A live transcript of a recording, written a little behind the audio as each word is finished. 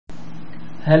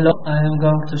Hello, I am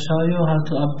going to show you how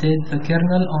to update the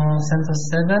kernel on CentOs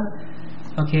 7.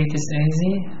 Okay, it is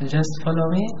easy, just follow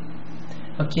me.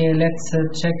 Okay, let's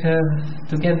check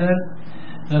together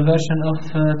the version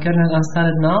of kernel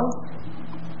installed now.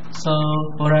 So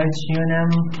write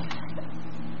uname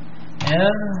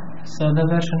r, so the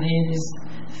version is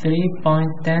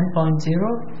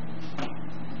 3.10.0.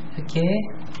 okay,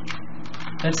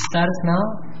 let's start now.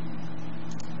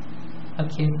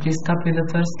 Okay, please copy the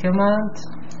first command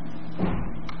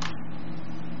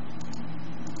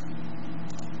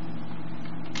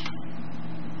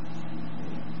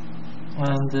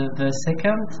and the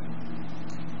second.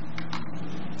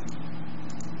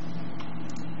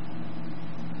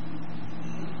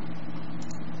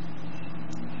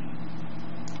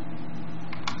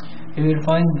 You will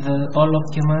find all of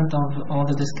command on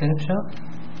the description.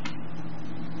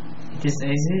 It is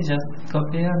easy, just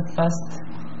copy and paste.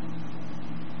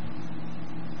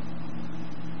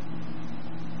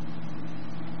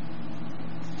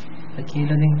 Okay,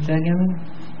 loading plugin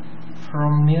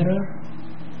from mirror.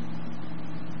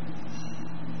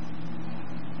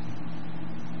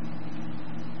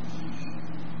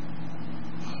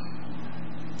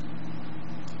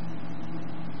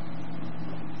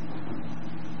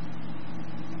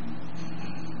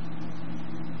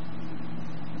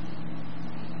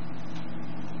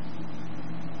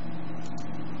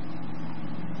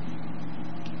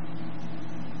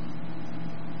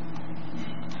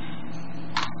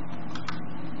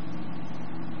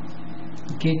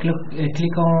 Okay,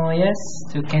 click on yes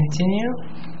to continue.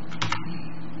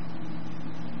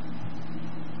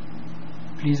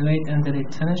 Please wait until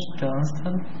it finishes to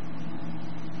install.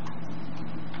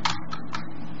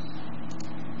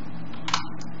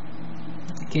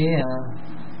 Okay,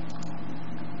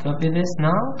 copy this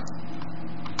now.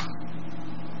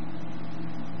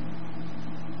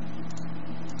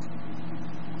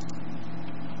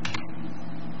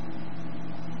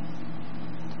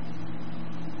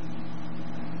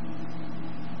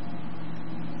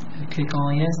 Click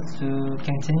on yes to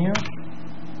continue.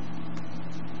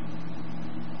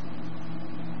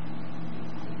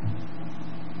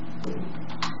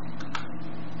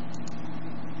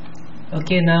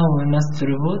 Okay, now we must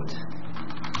reboot,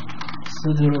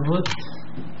 sudo reboot,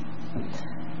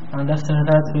 and after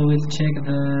that we will check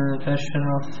the version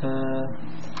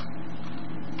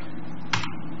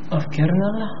of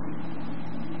kernel.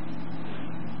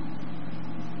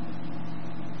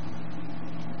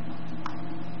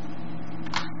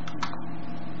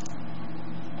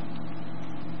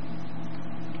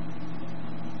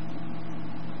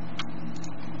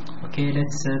 Okay,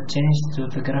 let's change to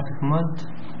the graphic mode.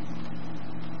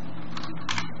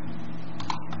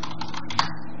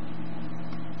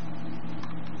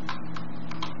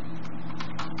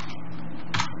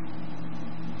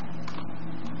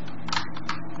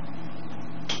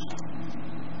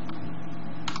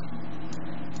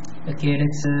 Okay,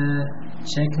 let's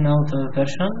check now the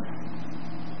version.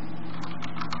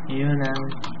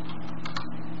 Uname.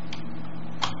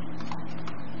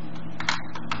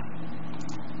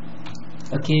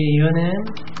 Okay, uname.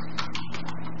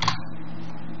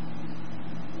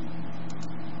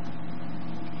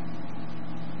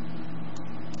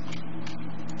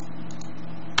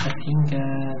 I think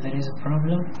there is a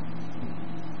problem.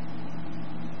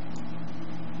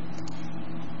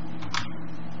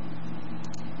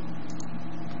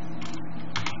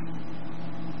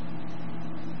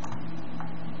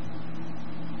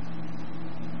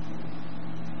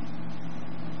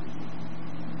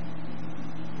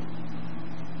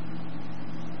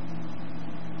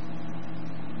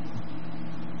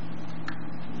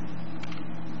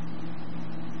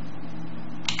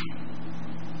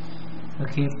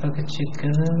 Okay, package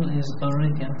kernel is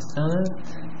already installed.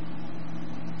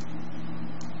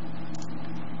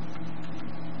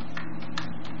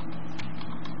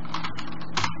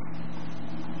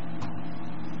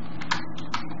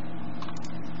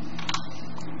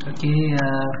 Okay,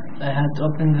 I had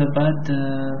opened the bad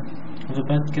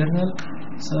kernel,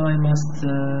 so I must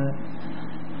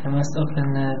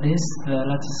open this, the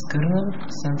latest kernel,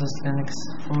 CentOs Linux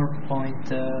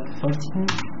 4.14.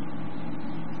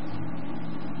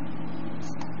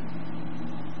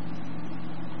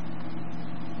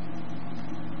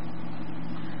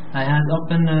 I had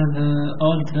opened the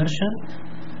old version,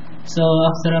 so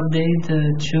after update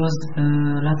choose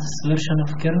the latest version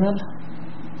of kernel.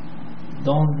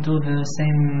 Don't do the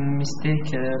same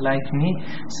mistake like me.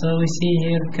 So we see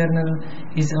here kernel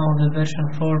is on the version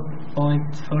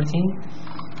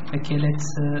 4.14. Okay,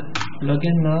 let's log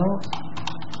in now.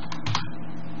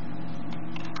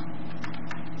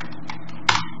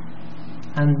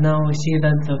 and now we see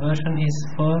that the version is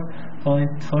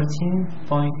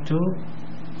 4.14.2.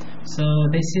 So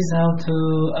this is how to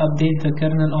update the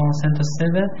kernel on CentOs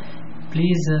 7.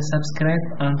 Please subscribe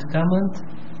and comment,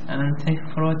 and thank you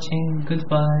for watching.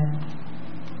 Goodbye.